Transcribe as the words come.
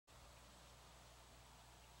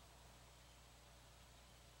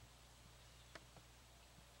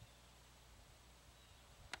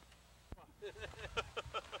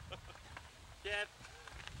Cat.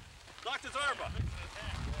 Dr. Zarba.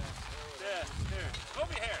 Yeah, here. Comb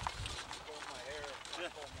your hair. Comb my hair. Yeah.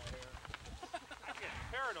 Comb my hair. I get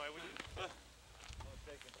paranoid when you I'm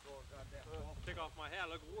taking 4 goddamn take off my hat. I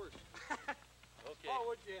look worse. Okay. Oh,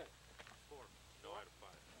 what'd you hit? 4. No, I had a 5.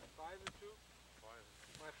 5 and 2? 5.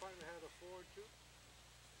 My partner had a 4 and 2.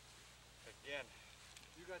 Again.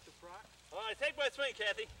 You got the proc? All right, take my swing,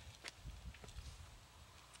 Kathy.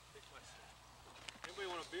 Take my seat. Anybody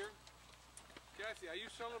want a beer? Kathy, are you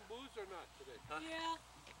selling booze or not today? Yeah,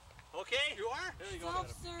 Okay. You are? There you go.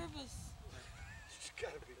 self-service. She's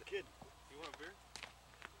gotta be kidding. You want a beer?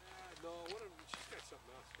 No, she's got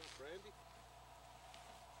something else. Got brandy?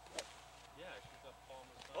 Yeah, she's got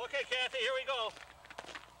Palmer's. Okay, Kathy, here we go.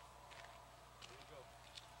 Here you go.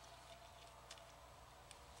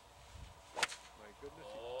 My goodness.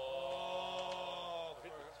 Oh. Hit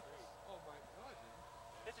the tree. Oh my God.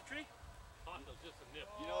 Hit the tree? Hot, no, just a nip.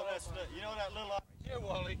 You know that little here,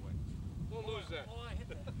 Wally. Don't lose that. Oh, I hit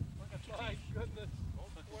that. Look at My goodness. Don't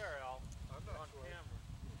swear, Al. I'm not on swearing. camera.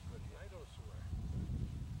 I don't swear.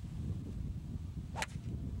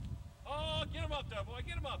 Oh, get him up there, boy.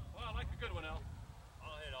 Get him up. Oh, I like a good one, Al.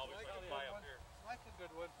 I'll hit. I'll be Like a standing good by one. up here. Like a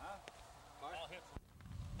good one. Huh? I'll hit some.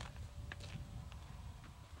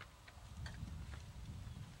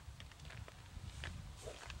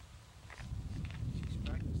 She's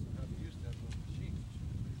practicing how to use that little machine. She's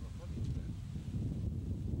pretty funny with that.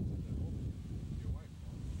 Send that home to your wife.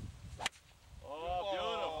 Oh,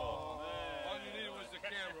 beautiful. Man. All you needed was the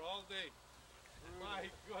camera all day. My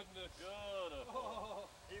goodness. Beautiful. Oh,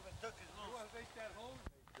 He even took his you little... want to take that home? My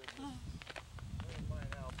goodness. Never mind,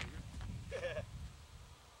 Al.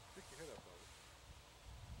 Stick your head up, Bobby.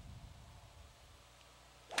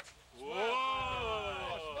 Whoa!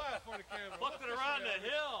 Oh, smile for the camera. Flipped it Look around this the way,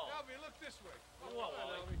 hill. Albie, look this way. Whoa, Come on,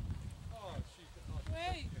 Wally. Albie. Oh, she's...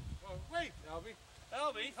 Wait. Oh, wait, Albie.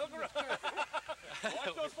 Albie, hook around.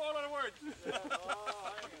 Watch those 4-letter words. You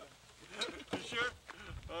sure?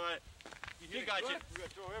 All right. He got you. Good. We got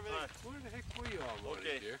to throw everything. Where the heck were you all morning,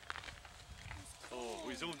 Okay. dear? Oh,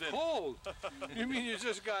 we zoomed in. Cold. You mean you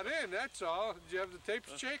just got in, that's all. Did you have the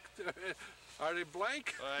tapes checked? Are they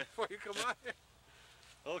blank All right. before you come out here?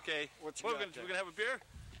 Okay. What you We're got gonna there? have a beer?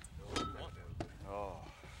 Oh.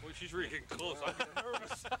 Well, she's really getting close. I'm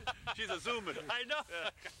Nervous. She's a zooming. I know. Yeah.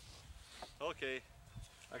 Okay.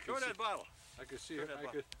 I Throw could see, that bottle. I could see Throw her, that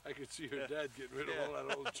bottle. I could see her Yeah. dad getting rid of Yeah. all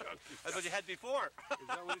that old junk. That's what you had before. Is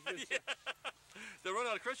that what he's been saying? They run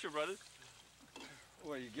out of Christian brothers.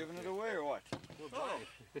 What, are you giving it away or what? We're Oh.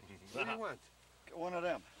 buying. What do you want? One of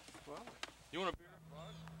them. Well, You want a beer?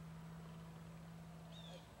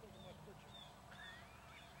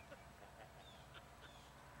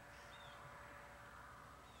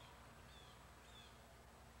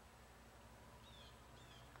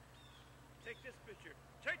 Take this picture.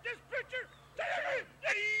 Take this picture.